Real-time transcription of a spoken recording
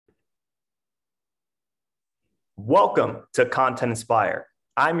Welcome to Content Inspire.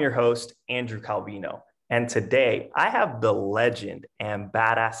 I'm your host, Andrew Calvino. And today I have the legend and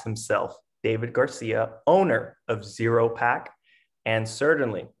badass himself, David Garcia, owner of Zero Pack. And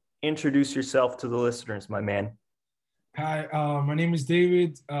certainly introduce yourself to the listeners, my man. Hi, my name is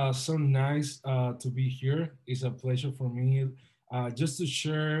David. So nice to be here. It's a pleasure for me just to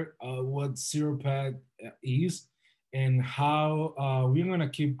share what Zero Pack is and how we're gonna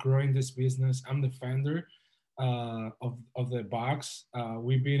keep growing this business. I'm the founder of the box.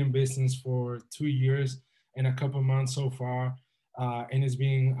 We've been in business for 2 years and a couple months so far, and it's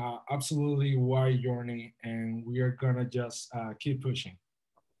been absolutely wide journey. And we are gonna just keep pushing.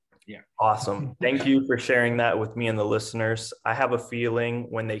 Yeah. Awesome. Thank you for sharing that with me and the listeners. I have a feeling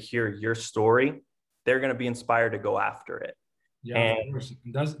when they hear your story, they're going to be inspired to go after it. Yeah, of And course.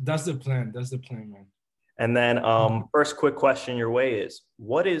 That's the plan. That's the plan, man. and then first quick question your way is,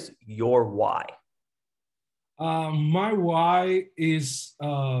 what is your why? My why is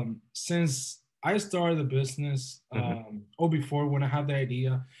since I started the business Mhm. or before when I had the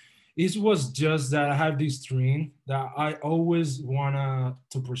idea, it was just that I have this dream that I always wanna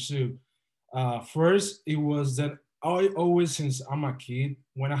to pursue. First, it was that I always, since I'm a kid,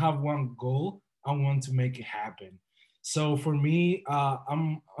 when I have one goal, I want to make it happen. So for me,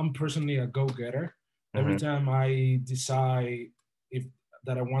 I'm personally a go-getter. Every Mhm. time I decide if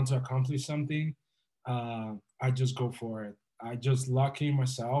that I want to accomplish something, I just go for it. I just lock in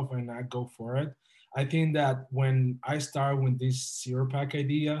myself and I go for it. I think that when I started with this zero pack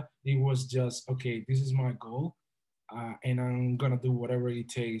idea, it was just okay. This is my goal, and I'm gonna do whatever it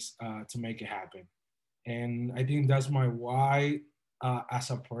takes to make it happen. And I think that's my why as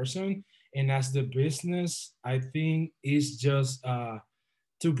a person and as the business. I think is just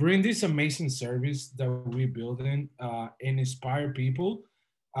to bring this amazing service that we're building and inspire people.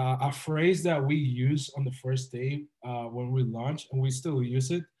 A phrase that we use on the first day when we launch, and we still use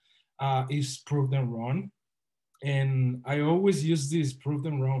it, is prove them wrong. And I always use this prove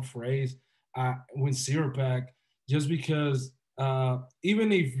them wrong phrase with Zero Pack, just because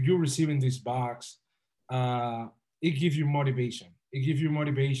even if you're receiving this box, uh, it gives you motivation. It gives you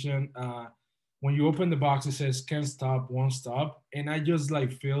motivation. When you open the box, it says "can't stop, won't stop," and I just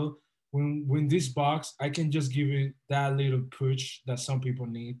like feel when this box, I can just give it that little push that some people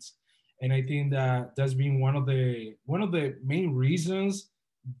needs, and I think that that's been one of the main reasons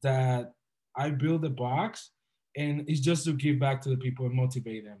that I built the box, and it's just to give back to the people and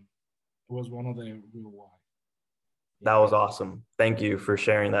motivate them. It was one of the real why. That Yeah. was awesome. Thank you for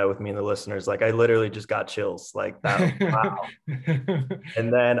sharing that with me and the listeners. Like I literally just got chills like that. Wow.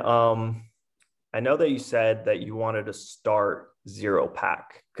 And then I know that you said that you wanted to start Zero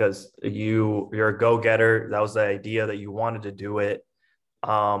Pack because you're a go-getter. That was the idea that you wanted to do it.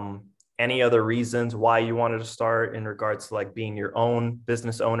 Um, any other reasons why you wanted to start in regards to like being your own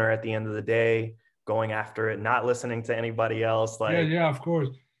business owner at the end of the day, going after it, not listening to anybody else? Yeah, Like, yeah, of course.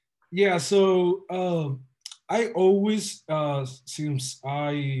 Yeah, so I always since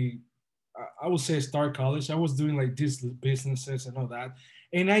I would say start college, I was doing like these businesses and all that,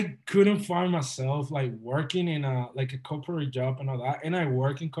 and I couldn't find myself like working in a corporate job and all that. And I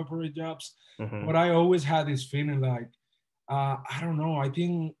work in corporate jobs, but mhm. I always had this feeling like I don't know. I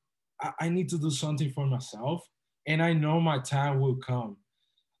think I need to do something for myself, and I know my time will come.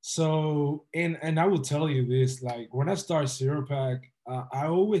 So, and I will tell you this: like when I started Zero Pack, I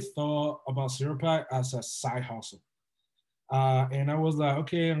always thought about Zero Pack as a side hustle. And I was like,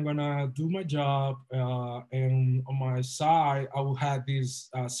 okay, I'm gonna do my job, and on my side, I will have this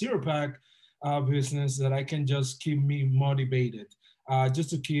Zero Pack business that I can just keep me motivated, just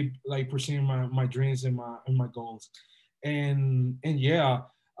to keep like pursuing my dreams and my goals. And yeah,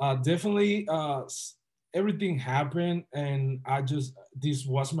 definitely, everything happened, and I just this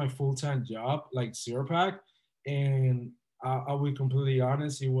was my full time job, like Zero Pack, and I will be completely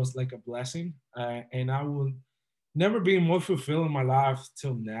honest, it was like a blessing, and I will never been more fulfilled in my life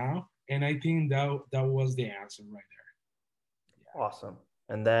till now. And I think that was the answer right Awesome.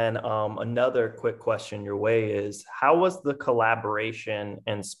 And then another quick question your way is how was the collaboration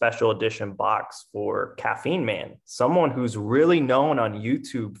and special edition box for Caffeine Man, someone who's really known on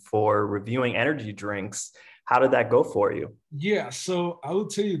YouTube for reviewing energy drinks? How did that go for you? there. Yeah, so I will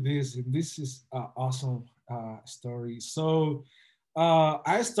tell you this, and this is an awesome story. So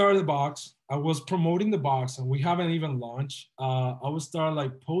I started the box. I was promoting the box, and we haven't even launched. I would start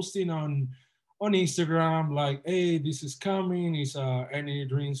like posting on Instagram, like, "Hey, this is coming. It's a energy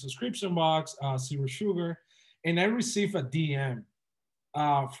drink subscription box, zero sugar," and I received a DM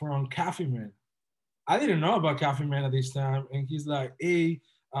from Cafe Man. I didn't know about Cafe Man at this time, and he's like, "Hey,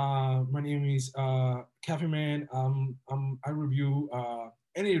 My name is Cafe Man. I review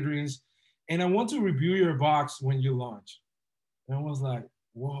energy drinks, and I want to review your box when you launch. And I was like,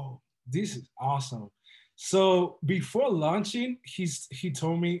 whoa, this is awesome. So before launching, he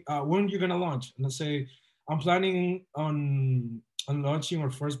told me, when you're gonna launch? And I say, I'm planning on launching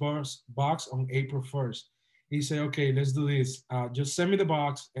our first box on April 1st. He said, okay, let's do this. Just send me the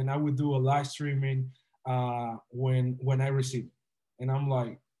box, and I will do a live streaming when I receive it. And I'm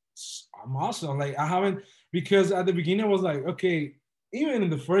like, I'm awesome. Like I haven't, because at the beginning I was like, okay, even in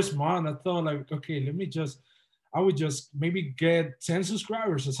the first month, I thought like, okay, I would just maybe get 10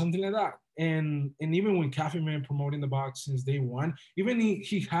 subscribers or something like that. And even when Cafe Man promoting the box since day one, even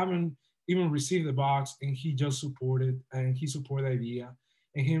he haven't even received the box, and he just supported, and he supported the idea,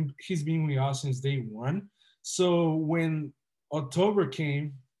 and he's been with us since day one. So when October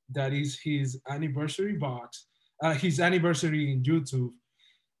came, that is his anniversary box, his anniversary in YouTube.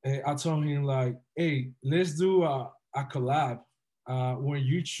 I told him like, hey, let's do a collab where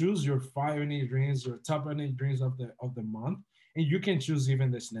you choose your 5 energy drinks, your top energy drinks of the month, and you can choose even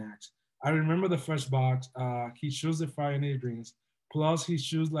the snacks. I remember the first box. He chose the 5 energy drinks, plus he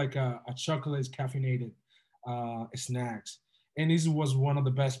chose like a chocolate caffeinated snacks, and this was one of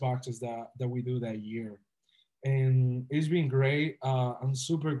the best boxes that we do that year, and it's been great. I'm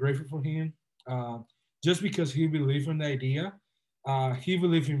super grateful for him, uh, just because he believed in the idea. He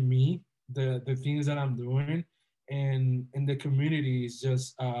believed in me, the things that I'm doing, and the community is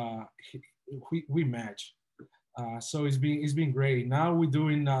just we match. So it's been great. Now we're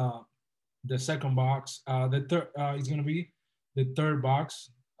doing the second box. The third is gonna be the third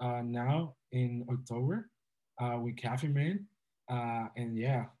box now in October with Cafe Man. And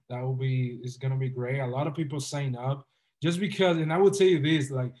yeah, that will be it's gonna be great. A lot of people sign up just because, and I would tell you this,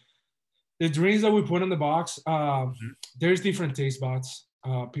 like the drinks that we put in the box, there's different taste buds.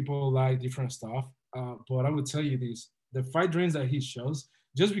 People like different stuff. But I would tell you this: the 5 drinks that he shows,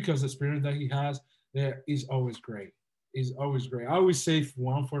 just because the experience that he has, there is always great. Is always great. I always save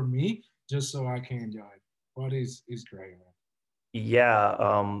one for me just so I can enjoy it. But it's great, man.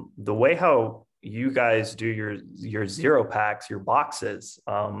 Yeah, the way how you guys do your zero packs, your boxes,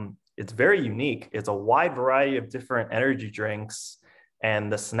 it's very unique. It's a wide variety of different energy drinks,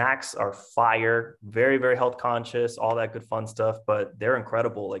 and the snacks are fire, very, very health conscious, all that good fun stuff. But they're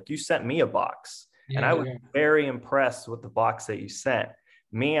incredible. Like you sent me a box, and I Yeah, was yeah, very impressed with the box that you sent.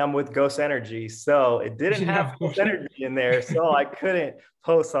 Me, I'm with Ghost Energy, so it didn't yeah. have Of Ghost course. Energy in there, so I couldn't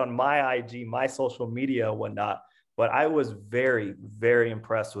post on my IG, my social media, whatnot, but I was very, very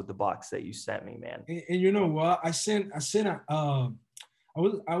impressed with the box that you sent me, man. And you know what? I sent a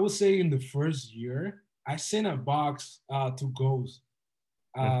I would say in the first year I sent a box to Ghost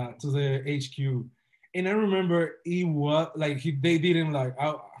Mhm. to the HQ, and I remember it was like they didn't like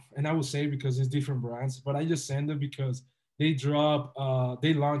and I would say because it's different brands, but I just sent it because they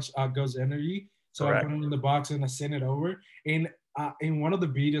launched Ghost Energy, so I put Correct. it in the box and I sent it over. And in one of the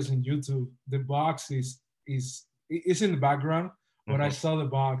videos in YouTube, the box is in the background, but I Mhm. saw the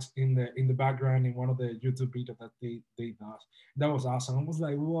box in the background in one of the YouTube videos that they did. That was awesome. I was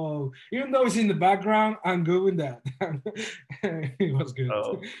like, whoa! Even though it's in the background, I'm good with that. It was good.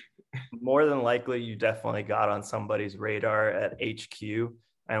 So more than likely, you definitely got on somebody's radar at HQ,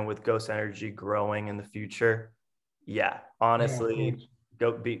 and with Ghost Energy growing in the future, yeah, Yeah, of honestly,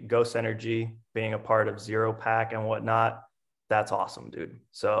 course. Ghost Energy being a part of Zero Pack and whatnot, that's awesome, dude.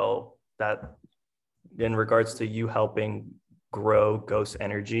 So that in regards to you helping grow Ghost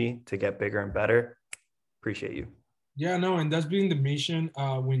Energy to get bigger and better, appreciate you. Yeah, no, and that's been the mission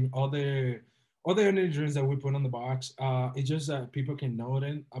when all the energy drinks that we put on the box. It's just that people can know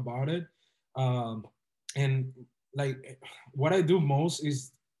it about it. Um, and like what I do most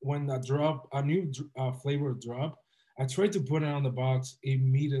is when I drop a new flavor drop, I try to put it on the box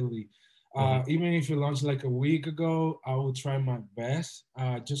immediately. Mhm. Even if it launched like a week ago, I will try my best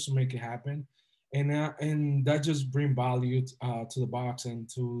just to make it happen. And that just bring value to the box and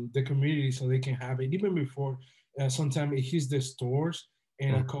to the community so they can have it even before sometimes it hits the stores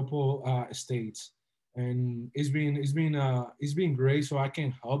in a Mhm. couple states, and it's been great. So I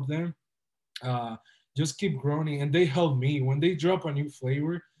can help them uh, just keep growing, and they help me when they drop a new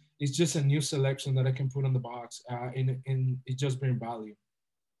flavor. It's just a new selection that I can put on the box, and it just bring value.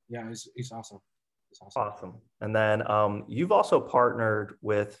 Yeah, it's awesome. It's awesome. Awesome. And then you've also partnered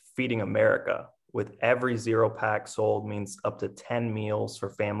with Feeding America. With every zero pack sold means up to 10 meals for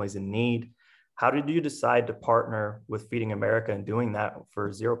families in need. How did you decide to partner with Feeding America and doing that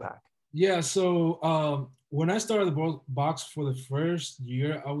for zero pack? Yeah, so when I started the box for the first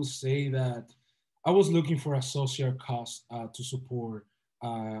year, I would say that I was looking for a social cause to support.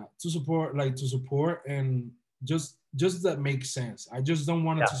 to support and just that makes sense. I just don't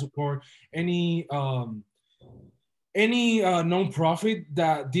want to Yeah. support any non-profit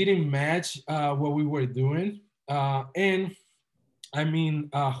that didn't match what we were doing. And I mean,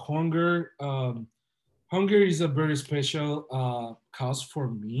 hunger is a very special cause for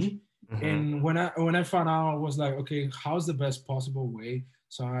me. Hmm. And when I found out, I was like, okay, how's the best possible way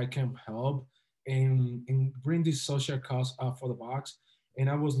so I can help and bring this social cause for the box. And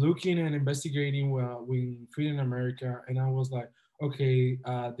I was looking and investigating with Feeding America, and I was like, okay,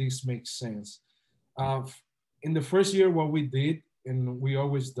 this makes sense. Uh, in the first year, what we did, and we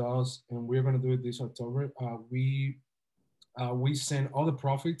always does, and we're gonna do it this October. We send all the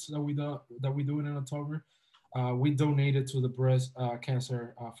profits that we do in October. We donated to the Breast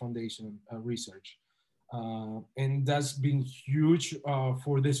Cancer Foundation research, and that's been huge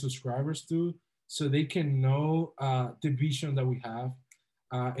for the subscribers too, so they can know the vision that we have,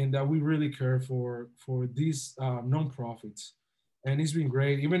 and that we really care for these non-profits. And it's been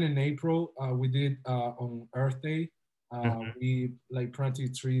great. Even in April, we did on Earth Day. Hmm. We like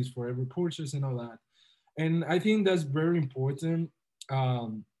planted trees for every purchase and all that. And I think that's very important.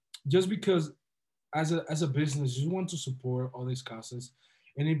 Um, just because as a business, you want to support all these causes,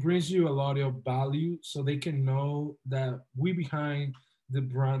 and it brings you a lot of value, so they can know that we behind the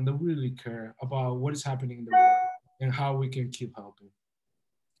brand that really care about what is happening in the world and how we can keep helping.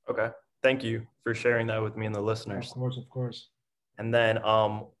 Okay. Thank you for sharing that with me and the Of listeners. course, of course. And then,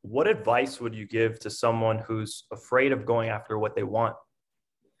 what advice would you give to someone who's afraid of going after what they want?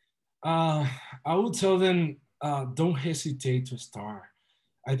 Uh, I would tell them, don't hesitate to start.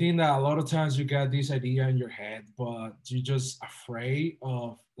 I think that a lot of times you get this idea in your head, but you're just afraid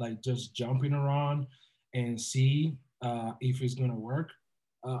of like just jumping around and see if it's gonna work.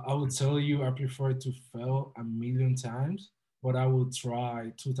 I would tell you I prefer to fail a million times, but I will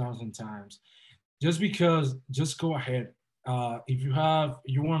try 2,000 times. Just because, just go ahead. If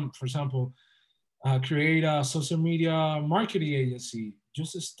you want, for example, create a social media marketing agency.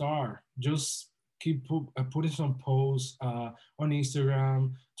 Just start. Just putting some posts on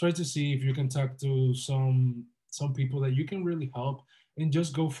Instagram. Try to see if you can talk to some people that you can really help, and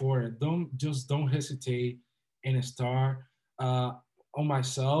just go for it. Don't hesitate and start. Uh, on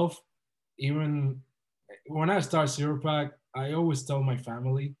myself, even when I start Zero Pack, I always tell my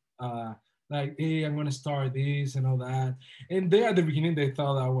family, like, hey, I'm gonna start this and all that. And they at the beginning they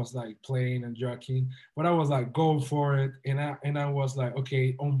thought I was like playing and joking, but I was like, go for it. And I was like,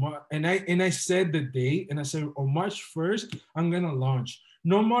 okay, and I said the date, and I said on March 1st, I'm gonna launch.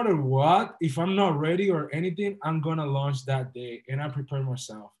 No matter what, if I'm not ready or anything, I'm gonna launch that day. And I prepare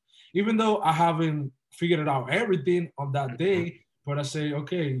myself. Even though I haven't figured out everything on that Mhm. day, but I say,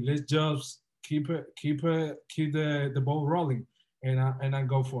 okay, let's just keep the ball rolling, and I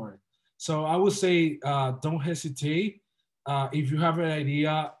go for it. So I would say, don't hesitate. If you have an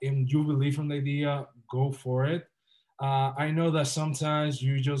idea and you believe in the idea, go for it. I know that sometimes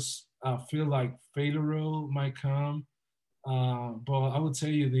you just feel like failure might come, but I would tell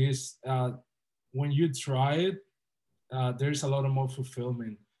you this: when you try it, there's a lot of more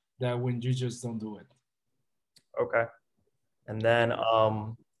fulfillment than when you just don't do it. Okay. And then,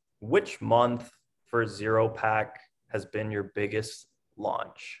 which month for Zero Pack has been your biggest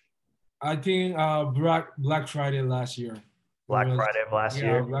launch? I think Black Friday last year. It Black was, Friday of last yeah,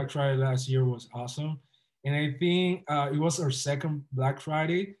 year? Black Friday last year was awesome, and I think it was our second Black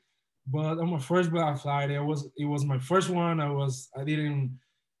Friday. But on my first Black Friday, it was my first one. I didn't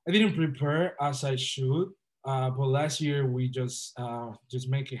prepare as I should. But last year we just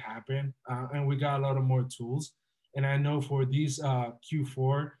make it happen, and we got a lot of more tools. And I know for this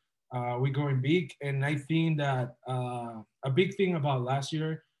Q4, we're going big, and I think that a big thing about last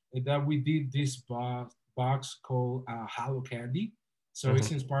year that we did this box called Halo Candy. So Hmm.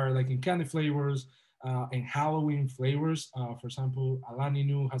 it's inspired like in candy flavors and Halloween flavors. For example, Alani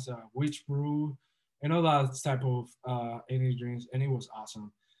Nu has a witch brew and all that type of energy drinks, and it was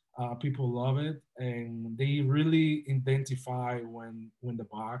awesome. People love it, and they really identify when the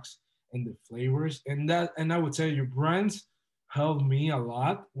box and the flavors, and I would say your brands helped me a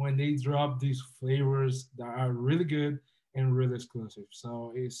lot when they drop these flavors that are really good and really exclusive.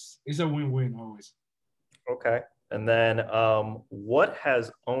 So it's a win-win always. Okay. And then, what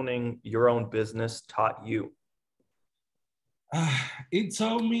has owning your own business taught you? It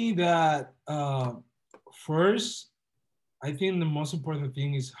told me that first, I think the most important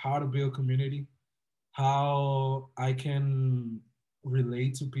thing is how to build community, how I can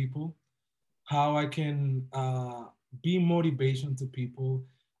relate to people, how I can be motivation to people.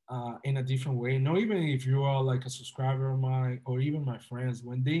 in a different way. Not even if you are like a subscriber of mine or even my friends,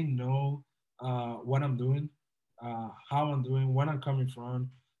 when they know what I'm doing, how I'm doing, where I'm coming from,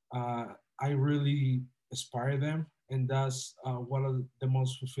 uh, I really inspire them, and that's one of the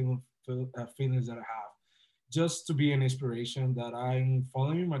most fulfilling feelings that I have. Just to be an inspiration that I'm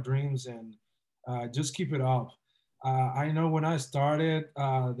following my dreams and just keep it up. I know when I started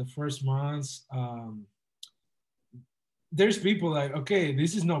the first months. There's people like, okay,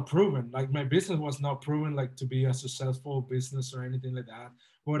 this is not proven, like my business was not proven like to be a successful business or anything like that,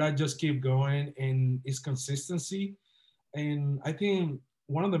 but I just keep going, and it's consistency. And I think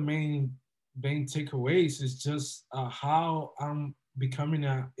one of the main takeaways is just how I'm becoming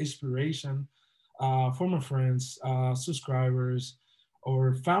an inspiration for my friends, subscribers,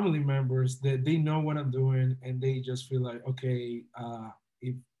 or family members, that they know what I'm doing and they just feel like, okay,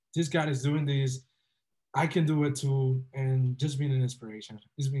 if this guy is doing this, I can do it too, and just being an inspiration.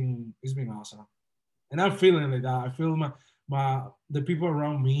 It's been awesome, and I'm feeling like that. I feel my the people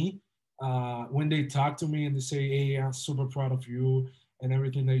around me when they talk to me and they say, "Hey, I'm super proud of you and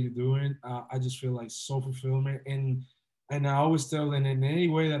everything that you're doing." I just feel like so fulfillment, and I always tell them, in any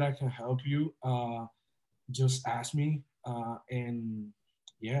way that I can help you, just ask me. And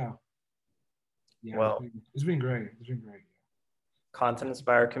yeah, yeah, Well, it's been great. It's been great. Content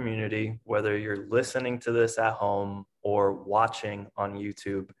Inspire community, whether you're listening to this at home or watching on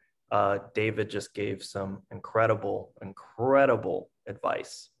YouTube, David just gave some incredible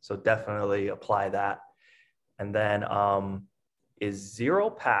advice. So definitely apply that. And then, is Zero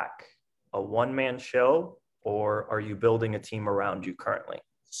Pack a one-man show, or are you building a team around you currently?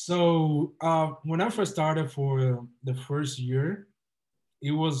 So when I first started for the first year,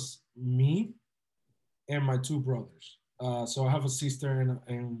 it was me and my two brothers. So I have a sister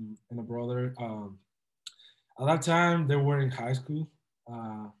and a brother. At that time, they were in high school.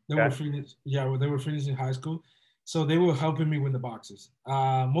 They were Okay. finished. Yeah, well, they were finishing high school, so they were helping me with the boxes.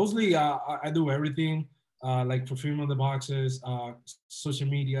 Mostly, I do everything, like fulfillment of the boxes, social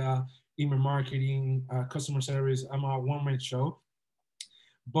media, email marketing, customer service. I'm a one-man show.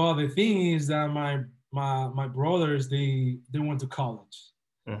 But the thing is that my brothers, they went to college,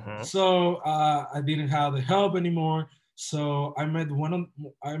 Mm-hmm. so I didn't have the help anymore. So I met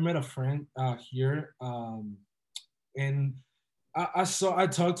a friend here, and I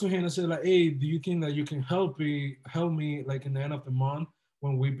talked to him. I said like, hey, do you think that you can help me like in the end of the month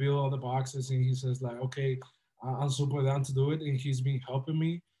when we build all the boxes? And he says like, okay, I'm super down to do it, and he's been helping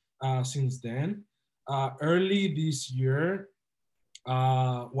me since then. Early this year,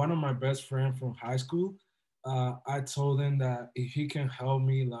 one of my best friend from high school, I told him that if he can help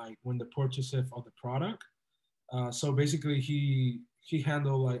me like when the purchase of the product. So basically, he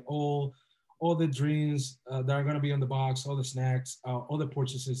handled like all the drinks that are gonna be on the box, all the snacks, all the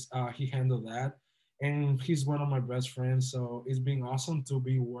purchases. He handled that, and he's one of my best friends. So it's been awesome to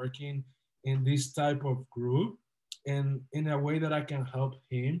be working in this type of group, and in a way that I can help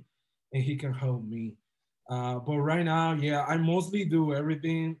him, and he can help me. But right now, yeah, I mostly do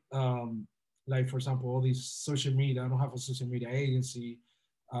everything. Like for example, all these social media. I don't have a social media agency.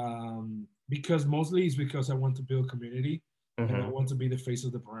 Because mostly it's because I want to build community and I Mm-hmm. want to be the face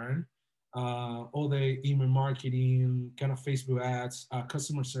of the brand. All the email marketing, kind of Facebook ads,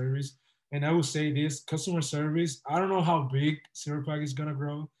 customer service. And I will say this customer service, I don't know how big Zero Pack is going to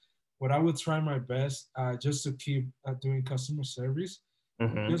grow, but I will try my best just to keep doing customer service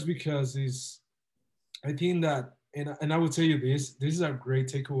Mm-hmm. just because I think that, and I will tell you this is a great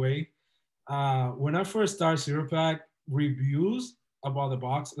takeaway. When I first started Zero Pack, reviews about the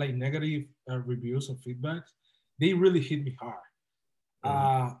box, like negative reviews or feedbacks, they really hit me hard.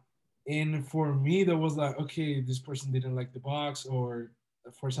 Mm-hmm. Uh, and for me, that was like, okay, this person didn't like the box, or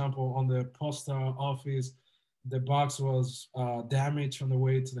for example, on the post office, the box was damaged on the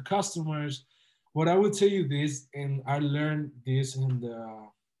way to the customers. But I will tell you this, and I learned this in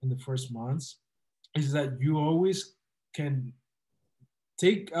the first months, is that you always can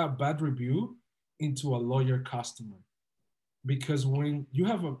take a bad review into a loyal customer, because when you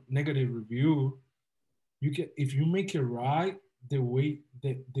have a negative review, you can, if you make it right the way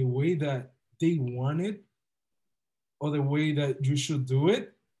that they want it, or the way that you should do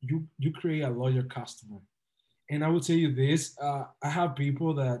it, you create a loyal customer. And I will tell you this, I have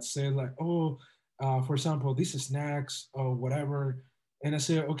people that say like, oh, for example, this is snacks or whatever, and I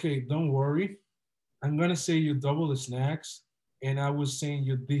say, okay, don't worry, I'm gonna say you double the snacks, and I will send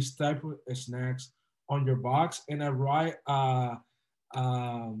you this type of snacks on your box, and um,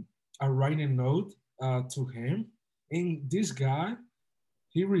 I write a note to him, and this guy,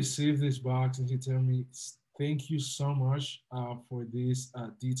 he received this box, and he told me, thank you so much for this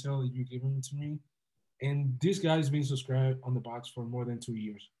detail you given to me. And this guy's been subscribed on the box for more than 2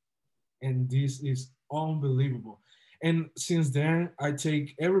 years, and this is unbelievable. And since then, I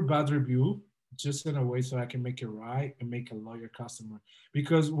take every bad review just in a way so I can make it right and make a loyal customer.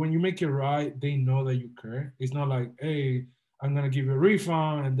 Because when you make it right, they know that you care. It's not like, hey, I'm gonna give you a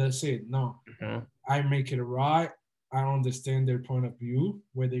refund and that's it. No, Mhm. I make it right. I understand their point of view,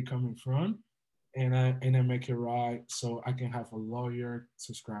 where they're coming from, and I make it right so I can have a loyal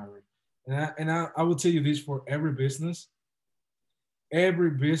subscriber. And I will tell you this for every business,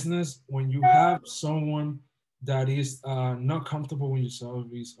 when you have someone that is not comfortable with your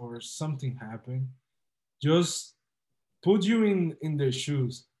service or something happen, just put you in their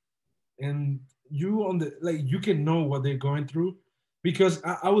shoes, and you on the like you can know what they're going through. Because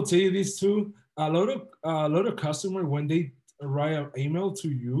I will tell you this too, a lot of customer, when they write an email to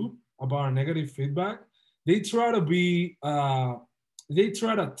you about a negative feedback, they try to be they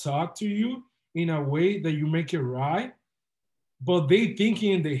try to talk to you in a way that you make it right, but they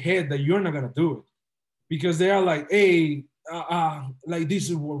thinking in their head that you're not gonna do it, because they are like, hey, like this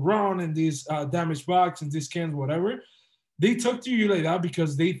is wrong, and this damaged box and this can whatever. They talk to you like that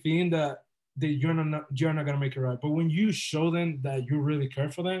because they think that you're not gonna make it right. But when you show them that you really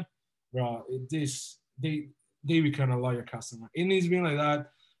care for them, bro, this they become a loyal customer. And it's been like that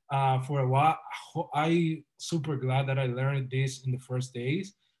for a while. I super glad that I learned this in the first days,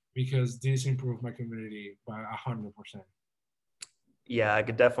 because this improved my community by 100%. Yeah, I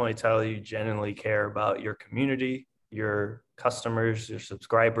could definitely tell you genuinely care about your community, your customers, your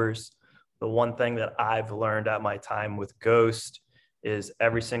subscribers. The one thing that I've learned at my time with Ghost is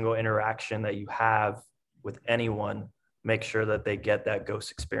every single interaction that you have with anyone, make sure that they get that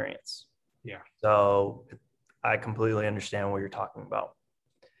Ghost experience. Yeah. So I completely understand what you're talking about.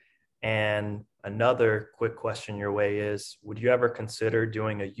 And another quick question your way is, would you ever consider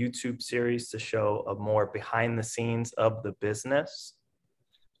doing a YouTube series to show a more behind the scenes of the business?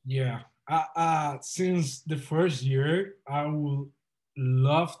 Yeah. Since the first year, I would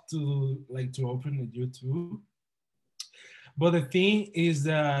love to open a YouTube. But the thing is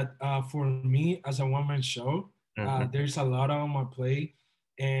that for me as a one man show, Mm-hmm. there's a lot on my plate,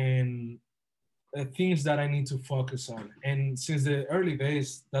 and things that I need to focus on. And since the early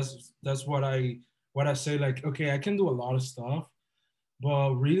days, that's what I say. Like, okay, I can do a lot of stuff,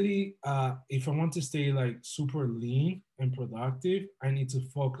 but really, if I want to stay like super lean and productive, I need to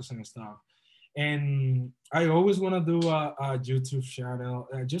focus on stuff. And I always want to do a YouTube channel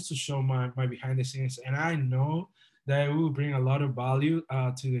just to show my behind the scenes. And I know that it will bring a lot of value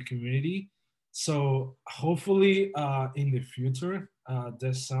to the community. So hopefully, in the future,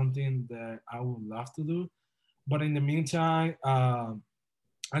 that's something that I would love to do. But in the meantime,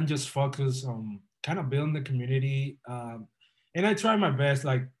 I'm just focused on kind of building the community. And I try my best,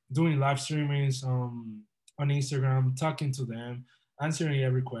 like doing live streamings on Instagram, talking to them, answering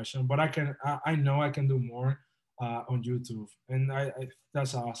every question. But I know I can do more on YouTube, and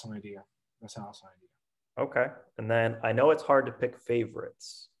that's an awesome idea. That's an awesome idea. Okay. And then I know it's hard to pick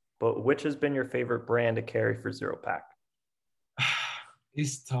favorites, but which has been your favorite brand to carry for Zero Pack?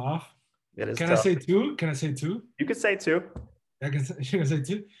 It's tough. It is Can I tough. say two? Can I say two? You could say two. You can say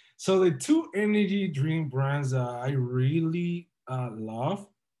two. So the two energy drink brands that I really love,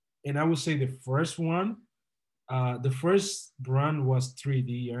 and I would say the first brand was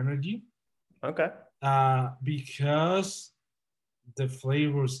 3D Energy, Okay. because the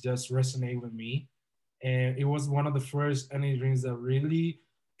flavors just resonate with me, and it was one of the first energy drinks that really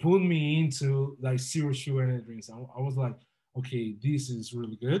put me into like zero sugar energy drinks. I was like, okay, this is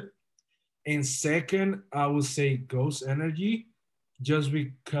really good. And second, I would say Ghost Energy, just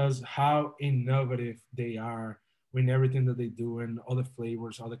because how innovative they are with everything that they do and all the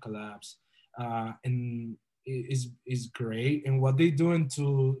flavors, all the collabs, and is great. And what they do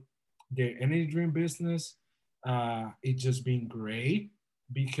into their energy drink business, it's just been great,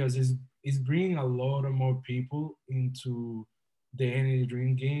 because it's bringing a lot of more people into the energy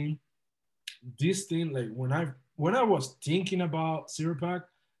drink game. This thing, like when I was thinking about Zero Pack,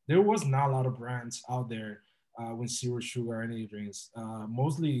 there was not a lot of brands out there with zero sugar energy drinks.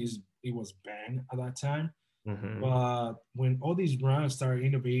 Mostly it was banned at that time. Mm-hmm. But when all these brands start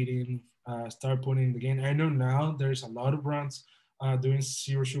innovating, start putting in the game, I know now there's a lot of brands doing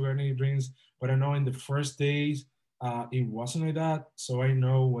zero sugar energy drinks. But I know in the first days it wasn't like that. So I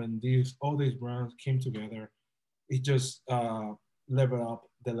know when these all these brands came together, it just level up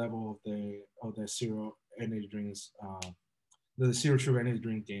the level of the zero energy drinks, the zero sugar energy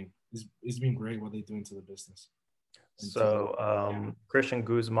drink game. It's been great what they do into the business. So Christian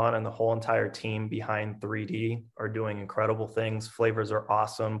Guzman and the whole entire team behind 3D are doing incredible things. Flavors are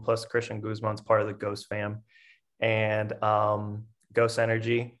awesome. Plus Christian Guzman's part of the Ghost fam. And Ghost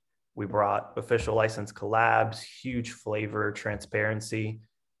Energy, we brought official license collabs, huge flavor transparency,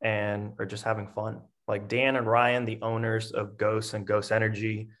 and are just having fun. Like Dan and Ryan, the owners of Ghost and Ghost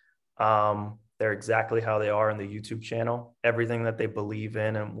Energy, they're exactly how they are in the YouTube channel. Everything that they believe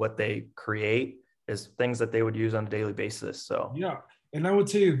in and what they create is things that they would use on a daily basis. So yeah, and I would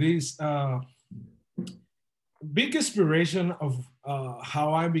tell you this big inspiration of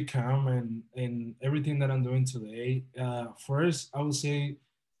how I become and everything that I'm doing today. First, I would say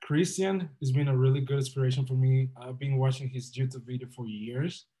Christian has been a really good inspiration for me. I've been watching his YouTube video for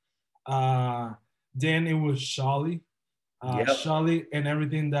years. Then it was Charlie. yep. Charlie and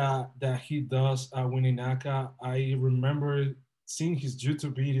everything that he does when in Naka. I remember seeing his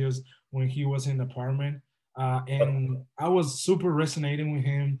YouTube videos when he was in the apartment, and I was super resonating with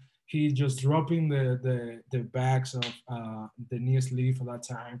him. He just dropping the bags of the nearest leaf at that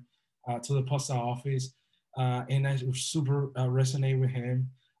time to the post office, and I was super resonate with him.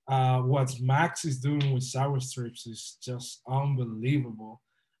 What Max is doing with sour strips is just unbelievable.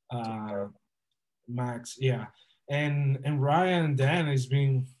 Max, yeah, and Ryan and Dan has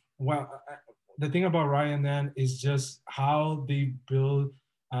been well. The thing about Ryan and Dan is just how they build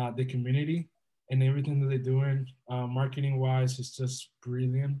the community and everything that they're doing, marketing wise, is just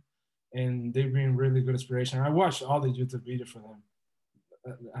brilliant, and they've been really good inspiration. I watched all the YouTube videos for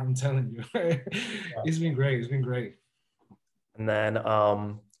them. I'm telling you, it's been great. It's been great. And then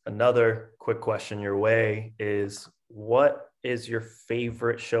another quick question your way is, what is your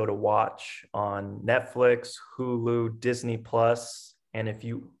favorite show to watch on Netflix, Hulu, Disney Plus? And if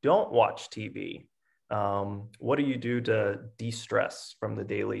you don't watch TV, what do you do to de-stress from the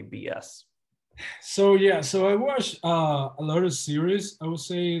daily BS? So yeah, so I watch a lot of series. I would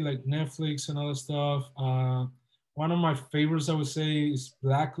say like Netflix and other stuff. One of my favorites I would say is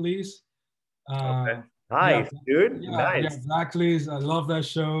Blacklist. Okay. Yeah, Nice, dude. yeah, Nice. Blacklist. I love that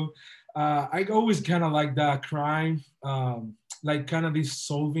show. I always kind of like that crime, like kind of this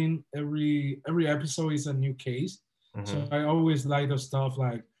solving every episode is a new case. So Mm-hmm. I always like the stuff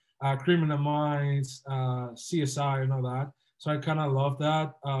like Criminal Minds, CSI, and all that. So I kind of love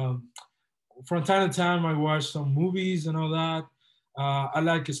that. From time to time, I watch some movies and all that. I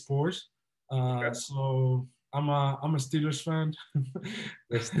like sports, Okay. so I'm a Steelers fan.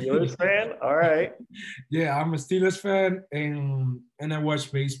 You're a Steelers fan? All right. Yeah, I'm a Steelers fan, and I watch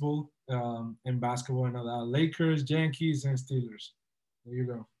baseball and basketball and all that. Lakers, Yankees, and Steelers. There you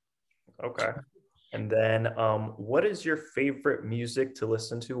go. Okay. And then what is your favorite music to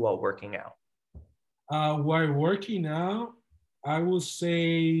listen to while working out? While working out, I will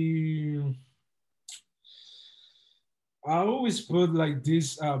say I always put like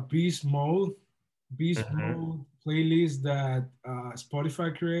this beast Mm-hmm. mode playlist that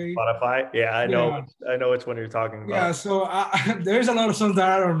Spotify create. Spotify? Yeah, Yeah, I know which one you're talking yeah. about. So there's a lot of songs that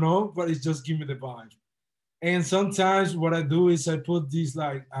I don't know, but it's just give me the vibe. And sometimes what I do is I put these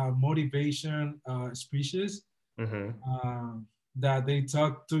like motivation speeches Mm-hmm. uh, that they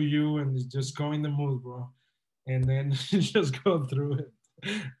talk to you and just go in the mood, bro. And then just go through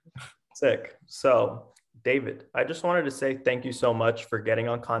it. Sick. So, David, I just wanted to say thank you so much for getting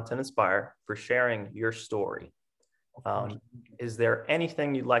on Content Inspire, for sharing your story. Of course. Is there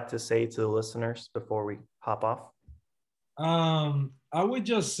anything you'd like to say to the listeners before we hop off? I would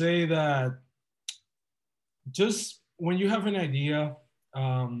just say that just when you have an idea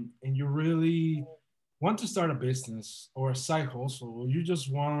and you really want to start a business or a side hustle, or you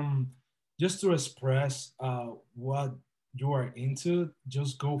just want just to express what you are into,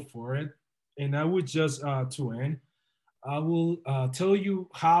 just go for it. And I would just to end, I will tell you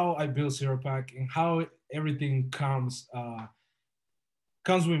how I built Zero Pack and how everything comes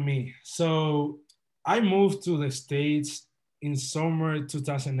with me. So I moved to the States in summer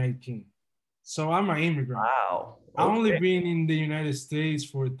 2019. So I'm an immigrant. Wow. I only Okay. been in the United States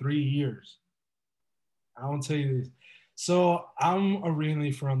for 3 years. I won't tell you this. So I'm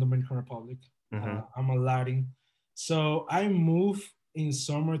originally from Dominican Republic. Mm-hmm. I'm a Latin. So I moved in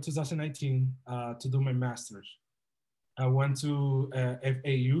summer 2019 to do my master's. I went to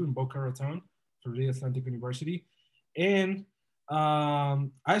FAU in Boca Raton, Florida Atlantic University, and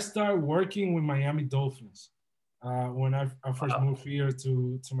I started working with Miami Dolphins when I first Wow. moved here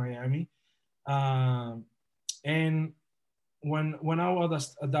to Miami. Um, and when I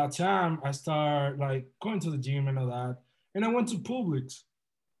was at that time, I started like going to the gym and all that, and I went to Publix.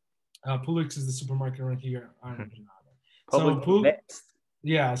 Publix is the supermarket around here. I don't know if you know that. So Public mixed.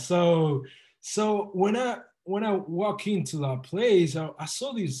 yeah, so when when I walk into that place, I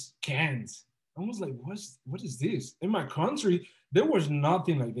saw these cans. I was like, what is this? In my country, there was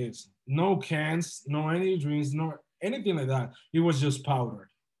nothing like this. No cans, no any drinks, no anything like that. It was just powder.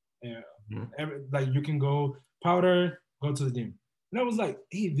 Yeah, like you can go powder, go to the gym. And I was like,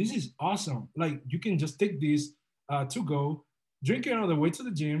 hey, this is awesome. Like you can just take this to go, drink it on the way to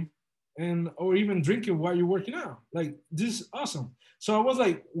the gym, and or even drink it while you're working out. Like this is awesome. So I was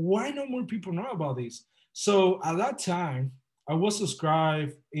like, why no more people know about this? So at that time, I was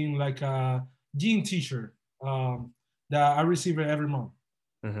subscribed in like a jean T-shirt that I receive every month,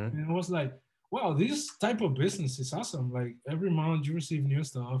 and it was like, wow, this type of business is awesome. Like every month you receive new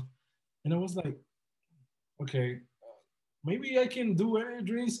stuff, and I was like, okay, maybe I can do energy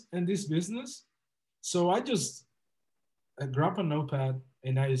drinks in this business. So I grab a notepad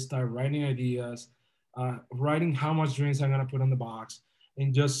and I start writing ideas, writing how much drinks I'm gonna put on the box,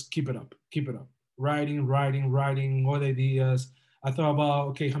 and just keep it up. Writing all the ideas. I thought about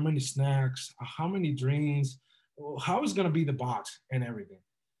okay, how many snacks, how many drinks, how is gonna be the box and everything.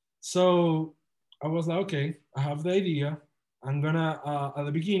 So I was like, okay, I have the idea. I'm gonna at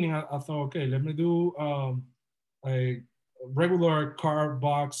the beginning I thought, okay, let me do a regular car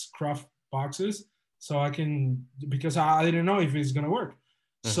box craft boxes so I can because I didn't know if it's gonna work.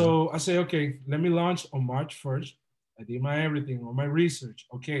 So I say, okay, let me launch on March 1st. I did my everything, all my research.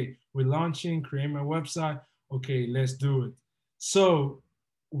 Okay, we're launching, create my website. Okay, let's do it. So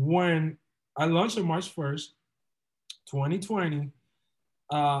when I launched on March 1st, 2020,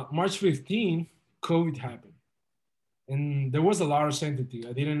 March 15th, COVID happened. And there was a lot of uncertainty.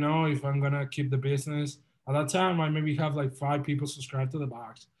 I didn't know if I'm gonna keep the business. At that time, I maybe have like 5 people subscribed to the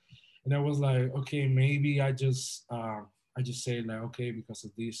box, and I was like, okay, maybe I just say like, okay, because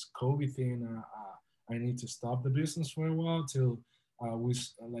of this COVID thing, I need to stop the business for a while till we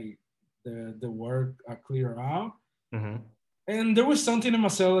like the work clear out. And there was something in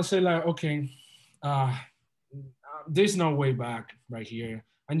myself that said like, okay, uh, there's no way back right here.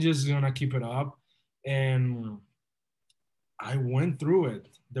 I'm just gonna keep it up, and I went through it.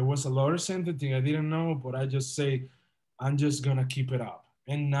 There was a lot of sympathy I didn't know, but I just say, I'm just gonna keep it up.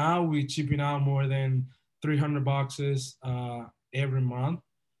 And now we're chipping out more than 300 boxes every month.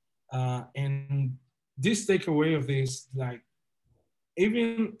 And this takeaway of this, like,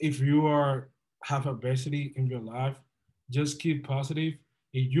 even if you are have adversity in your life, just keep positive.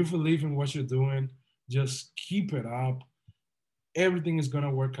 If you believe in what you're doing, just keep it up. Everything is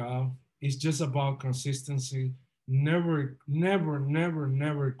gonna work out. It's just about consistency. Never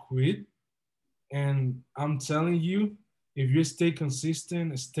quit. And I'm telling you, if you stay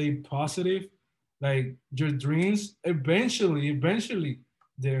consistent, stay positive, like your dreams, eventually,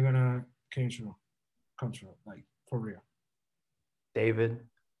 they're gonna come true, like for real. David,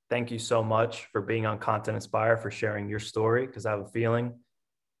 thank you so much for being on Content Inspire, for sharing your story, because I have a feeling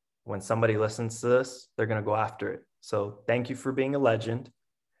when somebody listens to this, they're going to go after it. So thank you for being a legend.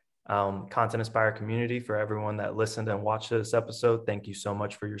 Content Inspire community, for everyone that listened and watched this episode, thank you so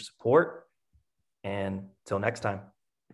much for your support. And till next time.